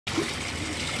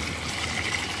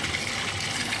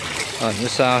Right,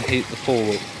 this is how I heat the pool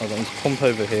up. I'm going to pump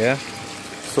over here,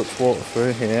 sucks water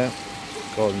through here.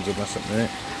 Garden's a mess at the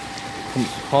minute. Pump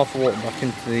half the water back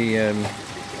into the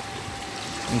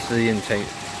intake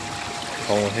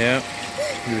hole here.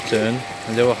 You return,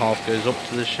 and the other half goes up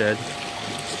to the shed,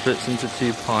 splits into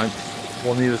two pipes,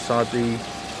 one either side the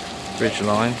ridge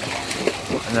line,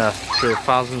 and there are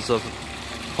thousands of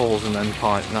holes in that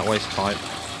pipe, in that waste pipe,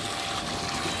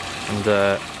 and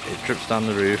it drips down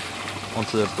the roof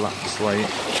onto the black slate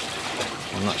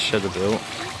on that shed I built.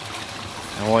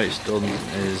 And what it's done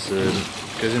is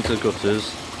goes into the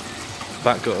gutters,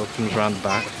 back gutter comes around the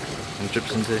back and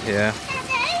drips into here,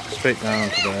 straight down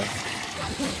onto there.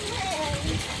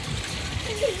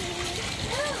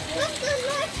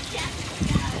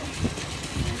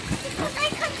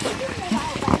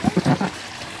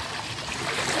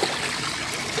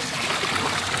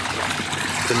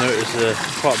 You can notice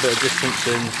quite a bit of difference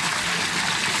in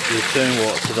the return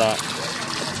water to that.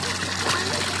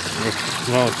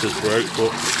 Well, it just broke,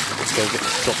 but so I've got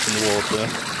stopped in the water.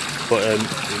 But it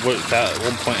worked out at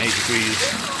 1.8 degrees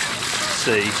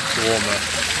C, warmer,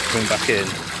 coming back in.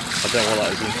 I don't know what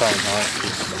that is in Fahrenheit,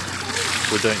 because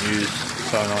we don't use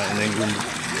Fahrenheit in England.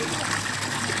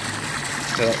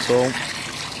 So that's all.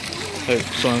 Hope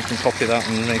someone can copy that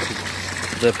and make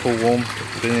their pool warm.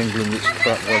 In England it's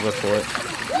crap weather for it.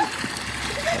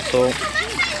 That's all.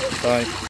 Bye.